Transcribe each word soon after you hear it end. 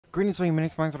Greetings, all you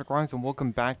minutes, minds, and grinds, and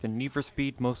welcome back to Need for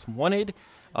Speed Most Wanted,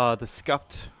 the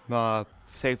scuffed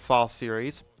save file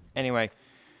series. Anyway,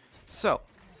 so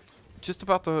just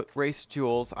about to race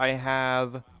Jules. I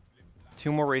have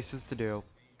 2 more races to do.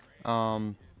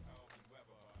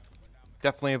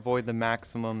 Definitely avoid the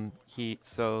maximum heat,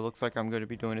 so it looks like I'm going to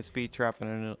be doing a speed trap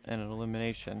and an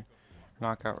elimination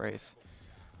knockout race.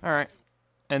 All right,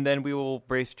 and then we will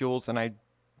race Jules. And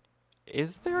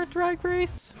is there a drag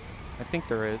race? I think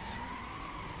there is.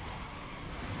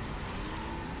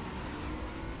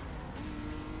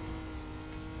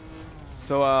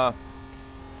 So,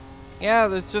 yeah,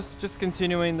 there's just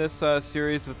continuing this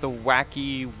series with the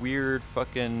wacky, weird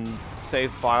fucking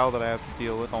save file that I have to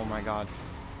deal with. Oh my god.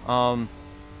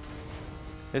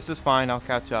 This is fine, I'll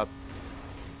catch up.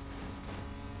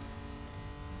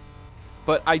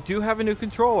 But I do have a new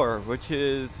controller, which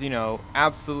is, you know,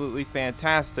 absolutely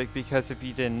fantastic, because if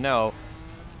you didn't know,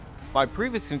 my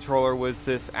previous controller was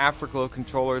this Afterglow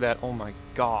controller that, oh my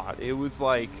god, it was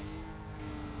like...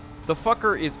 The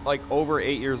fucker is like over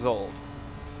 8 years old,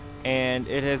 and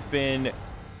it has been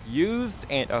used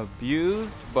and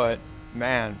abused, but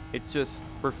man, it just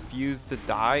refused to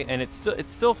die. And it's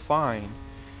still fine,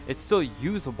 it's still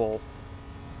usable,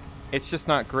 it's just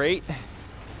not great.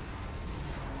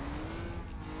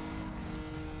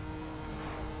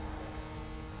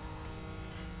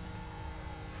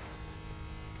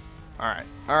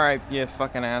 Alright, you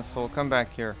fucking asshole, come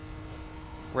back here.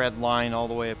 Red line all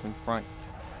the way up in front.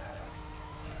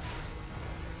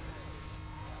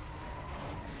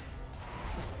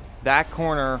 That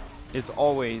corner is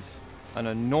always an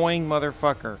annoying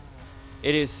motherfucker.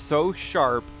 It is so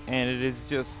sharp, and it is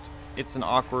just, it's an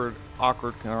awkward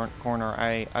corner.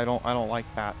 I don't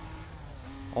like that.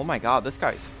 Oh my god, this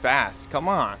guy is fast. Come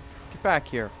on, get back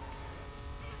here.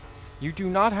 You do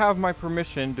not have my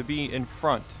permission to be in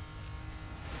front.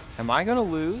 Am I gonna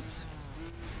lose?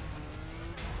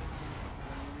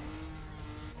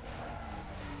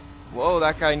 Whoa,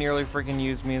 that guy nearly freaking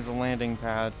used me as a landing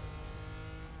pad.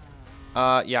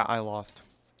 Yeah, I lost.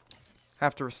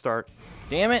 Have to restart.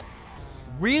 Damn it!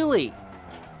 Really?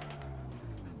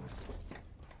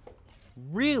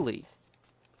 Really?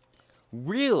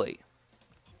 Really?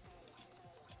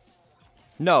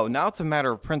 No, now it's a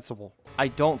matter of principle. I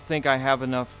don't think I have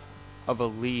enough of a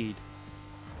lead.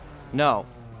 No.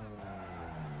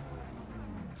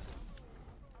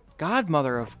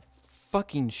 Godmother of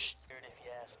fucking sh...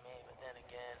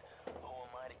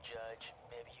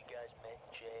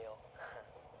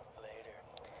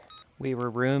 We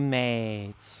were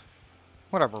roommates.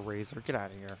 Whatever, Razor. Get out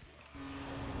of here.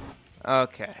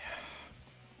 Okay.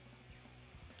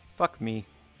 Fuck me.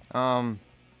 I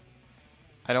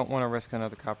don't want to risk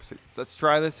another cop pursuit. Let's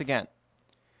try this again.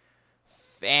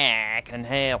 Fucking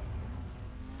hell.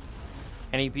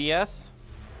 Any BS?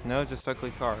 No, just ugly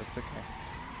cars. Okay.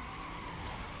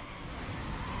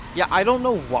 Yeah, I don't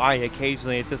know why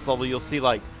occasionally at this level you'll see,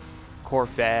 like,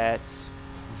 Corvettes,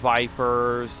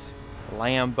 Vipers,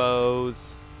 Lambos.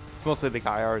 It's mostly the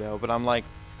Gallardo, but I'm like,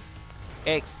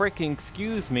 hey, freaking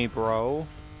excuse me, bro.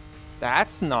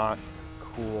 That's not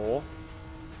cool.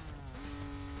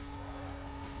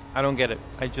 I don't get it.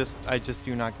 I just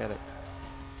do not get it.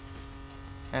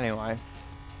 Anyway,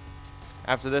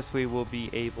 after this we will be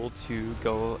able to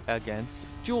go against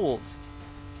Jules.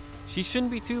 She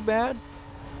shouldn't be too bad.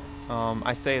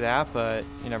 I say that, but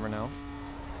you never know.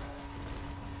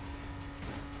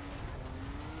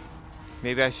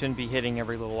 Maybe I shouldn't be hitting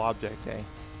every little object, eh?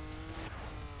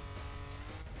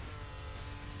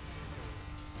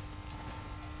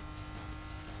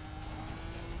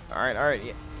 Alright,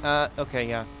 yeah. Okay,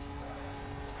 yeah.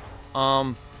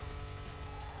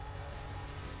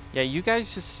 Yeah, you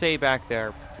guys just stay back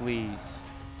there, please.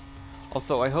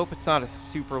 Also, I hope it's not a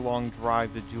super long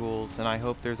drive to Jules, and I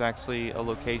hope there's actually a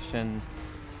location...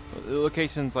 The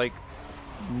location's, like,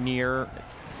 near...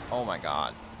 Oh my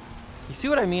god. You see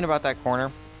what I mean about that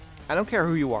corner? I don't care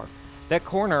who you are. That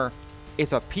corner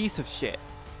is a piece of shit.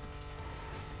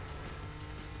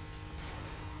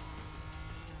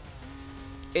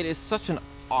 It is such an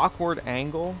awkward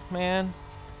angle, man.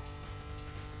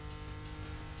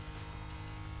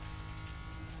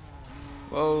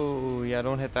 Whoa, yeah,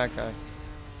 don't hit that guy.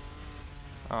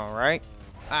 Alright.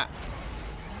 Ah.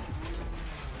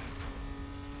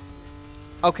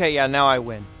 Okay, yeah, now I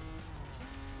win.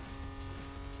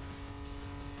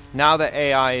 Now that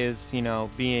AI is, you know,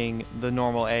 being the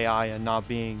normal AI and not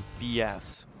being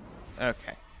BS.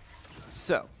 Okay.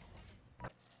 So.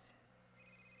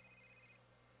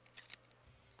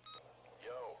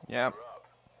 Yo, Yep. you're up.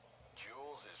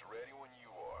 Jules is ready when you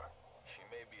are. She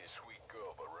may be a sweet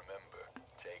girl, but remember,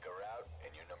 take her out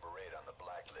and you're number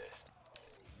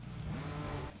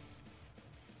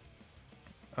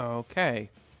Okay.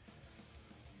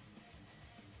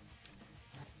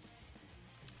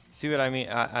 See what I mean?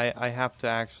 I have to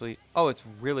actually... Oh, it's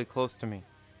really close to me.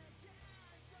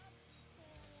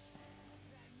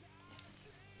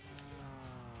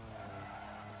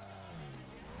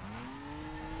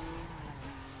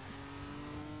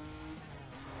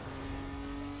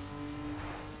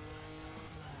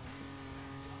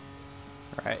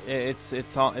 Right,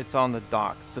 it's on the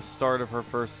docks. The start of her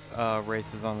first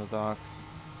race is on the docks.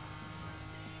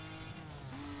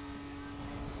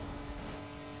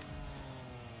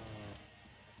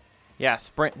 Yeah,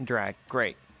 sprint and drag,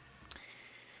 great.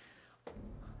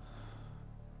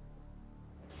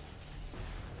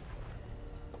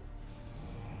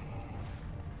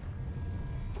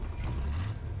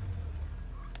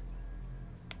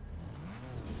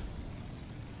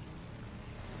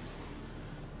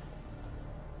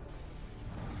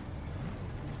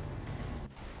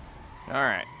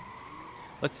 Alright.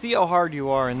 Let's see how hard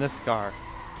you are in this car.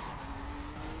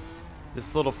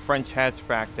 This little French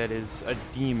hatchback that is a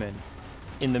demon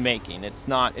in the making. It's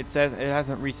not, it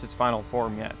hasn't reached its final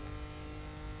form yet.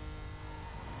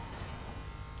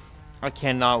 I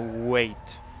cannot wait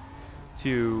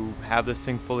to have this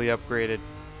thing fully upgraded.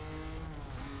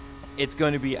 It's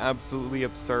going to be absolutely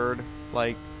absurd,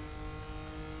 like,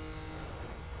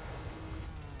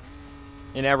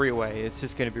 in every way. It's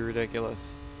just going to be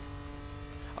ridiculous.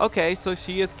 Okay, so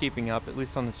she is keeping up, at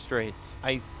least on the straights.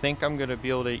 I think I'm going to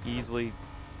be able to easily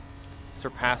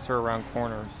surpass her around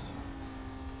corners.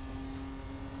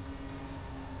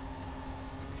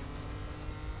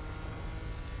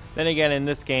 Then again, in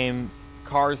this game,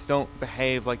 cars don't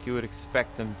behave like you would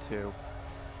expect them to.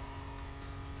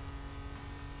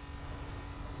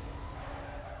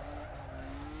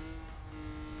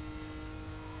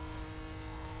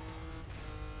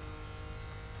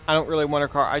 I don't really want a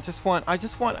car. I just want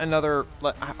another.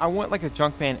 I want like a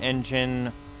Junkman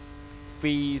engine.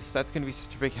 Please, that's gonna be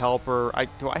such a big helper.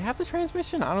 Do I have the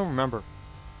transmission? I don't remember,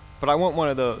 but I want one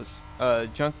of those.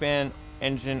 Junkman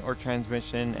engine or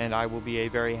transmission, and I will be a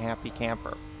very happy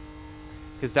camper.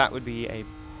 Because that would be a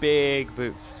big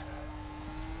boost.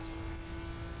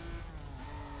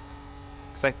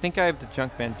 Because I think I have the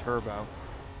Junkman turbo.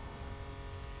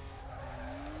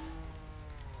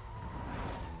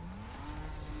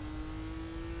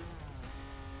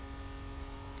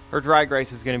 Her drag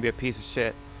race is going to be a piece of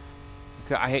shit.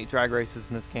 I hate drag races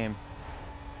in this game.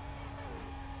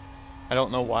 I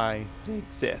don't know why they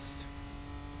exist.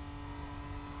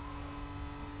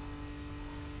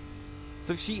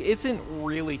 So she isn't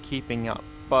really keeping up,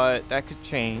 but that could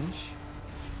change.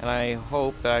 And I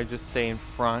hope that I just stay in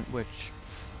front, which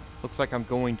looks like I'm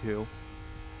going to.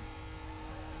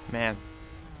 Man.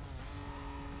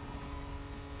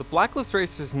 The blacklist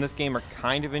racers in this game are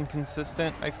kind of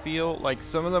inconsistent, I feel. Like,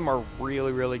 some of them are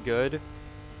really, really good.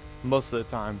 Most of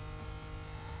the time.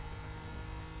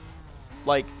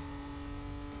 Like...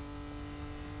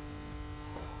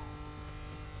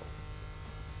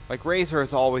 Like, Razor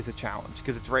is always a challenge,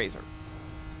 because it's Razor.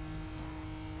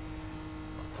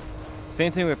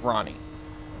 Same thing with Ronnie.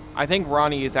 I think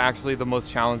Ronnie is actually the most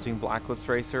challenging blacklist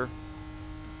racer.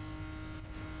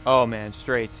 Oh man,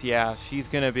 straights, yeah, she's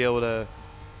gonna be able to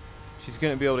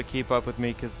keep up with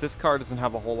me, because this car doesn't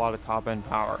have a whole lot of top end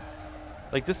power.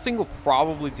 Like, this thing will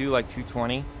probably do like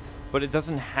 220, but it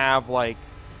doesn't have like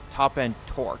top end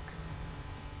torque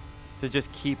to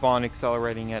just keep on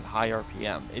accelerating at high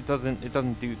RPM. It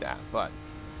doesn't do that, but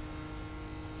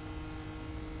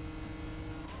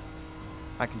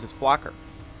I can just block her.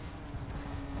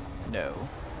 No.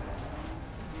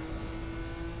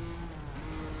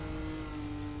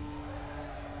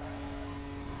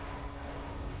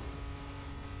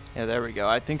 Yeah, there we go.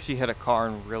 I think she hit a car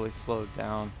and really slowed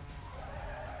down.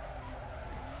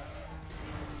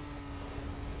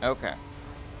 Okay.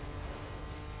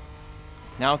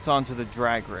 Now it's on to the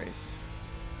drag race.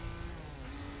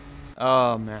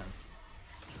 Oh, man.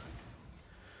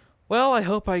 Well, I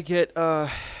hope I get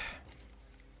good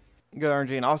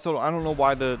RNG. And also, I don't know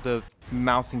why the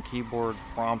mouse and keyboard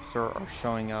prompts are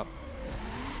showing up.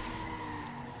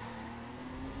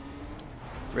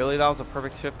 Really? That was a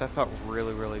perfect shift? That felt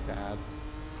really, really bad.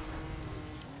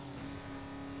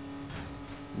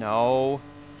 No.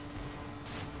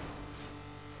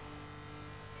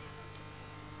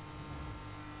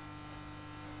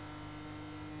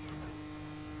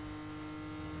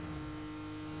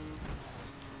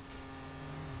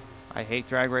 I hate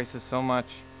drag races so much.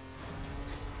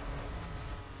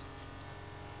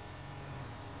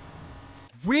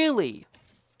 Really?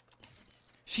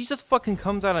 She just fucking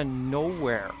comes out of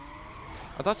nowhere.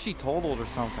 I thought she totaled or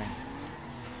something.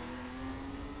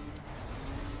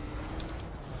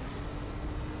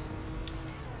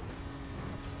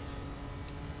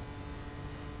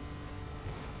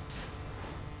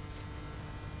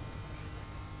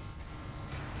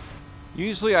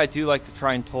 Usually I do like to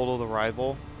try and total the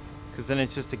rival, because then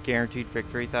it's just a guaranteed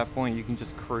victory at that point. You can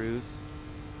just cruise.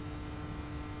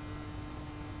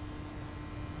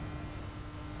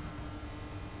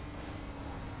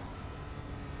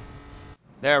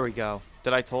 There we go.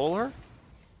 Did I total her?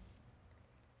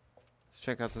 Let's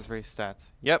check out those race stats.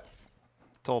 Yep.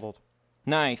 Totaled.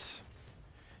 Nice.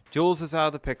 Jules is out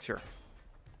of the picture.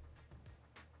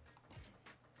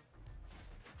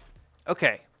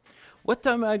 Okay. What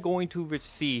am I going to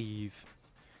receive?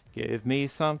 Give me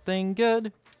something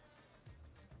good.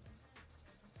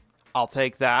 I'll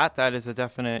take that. That is a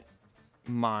definite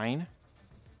mine.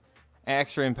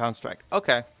 Extra impound strike.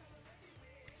 Okay.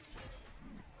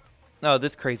 Oh,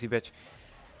 this crazy bitch.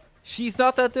 She's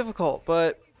not that difficult,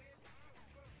 but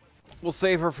we'll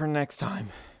save her for next time.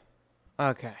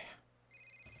 Okay.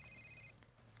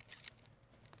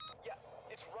 Yeah,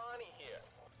 it's Ronnie here.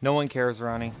 No one cares,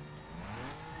 Ronnie.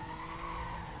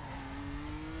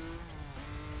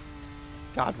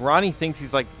 God, Ronnie thinks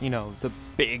he's like, you know, the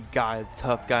big guy,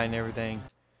 tough guy and everything.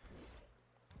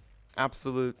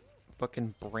 Absolute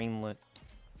fucking brainlet.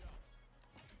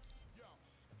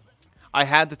 I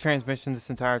had the transmission this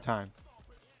entire time.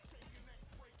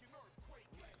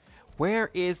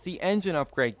 Where is the engine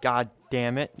upgrade? God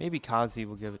damn it. Maybe Kazi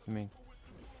will give it to me.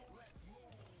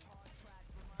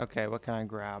 Okay, what can I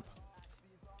grab?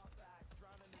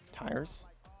 Tires?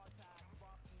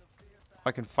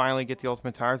 I can finally get the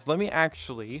ultimate tires. Let me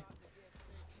actually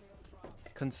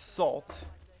consult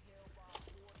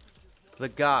the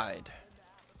guide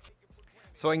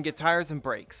so I can get tires and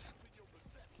brakes.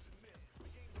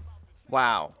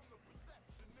 Wow.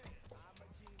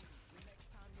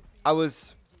 I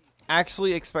was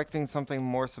actually expecting something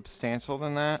more substantial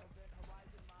than that.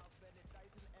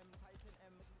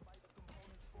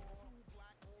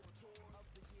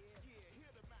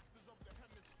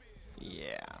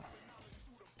 Yeah.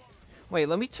 Wait,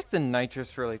 let me check the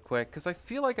nitrous really quick, because I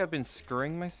feel like I've been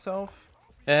screwing myself.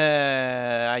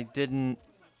 I didn't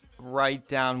write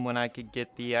down when I could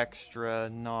get the extra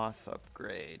NOS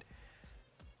upgrade.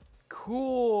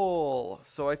 Cool.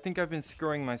 So I think I've been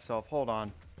screwing myself. Hold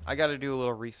on. I gotta do a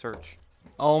little research.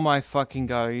 Oh my fucking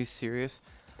god, are you serious?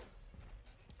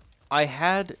 I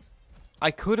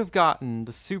could have gotten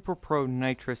the Super Pro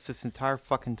Nitrous this entire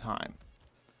fucking time.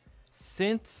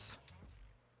 Since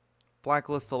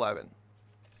Blacklist 11.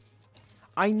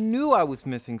 I knew I was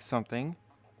missing something.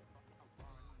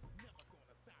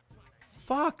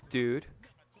 Fuck, dude.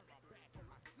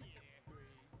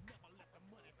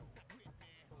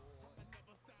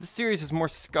 This series is more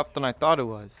scuffed than I thought it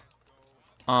was.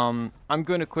 I'm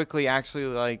going to quickly actually,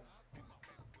 like...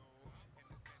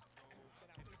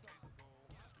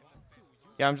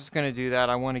 Yeah, I'm just going to do that.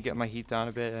 I want to get my heat down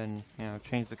a bit and, you know,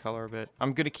 change the color a bit.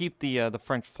 I'm going to keep the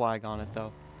French flag on it,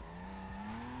 though.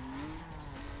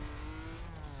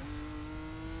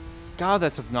 God,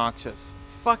 that's obnoxious.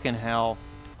 Fucking hell.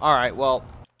 Alright, well,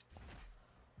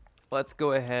 let's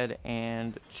go ahead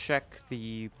and check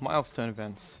the milestone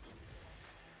events.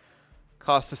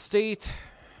 Cost Estate.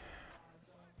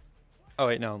 Oh,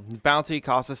 wait, no. Bounty,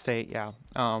 Cost Estate, yeah.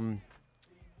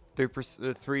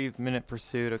 3-minute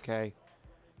pursuit, okay.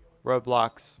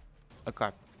 Roadblocks, okay.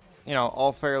 You know,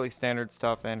 all fairly standard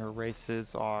stuff, and her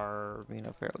races are, you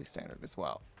know, fairly standard as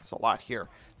well. There's a lot here.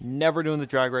 Never doing the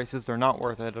drag races. They're not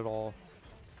worth it at all.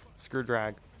 Screw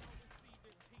drag.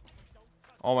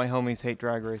 All my homies hate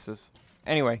drag races.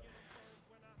 Anyway.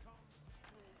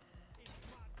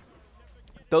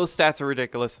 Those stats are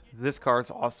ridiculous. This car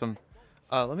is awesome.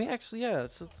 Let me actually, yeah,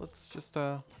 let's just,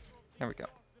 there we go.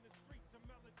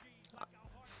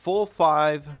 Full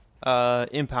 5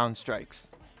 impound strikes.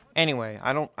 Anyway,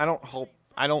 I don't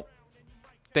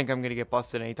think I'm gonna get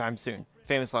busted anytime soon.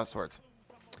 Famous last words.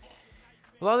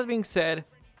 With all that being said,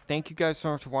 thank you guys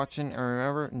so much for watching, and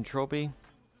remember, in Trophy,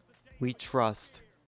 we trust.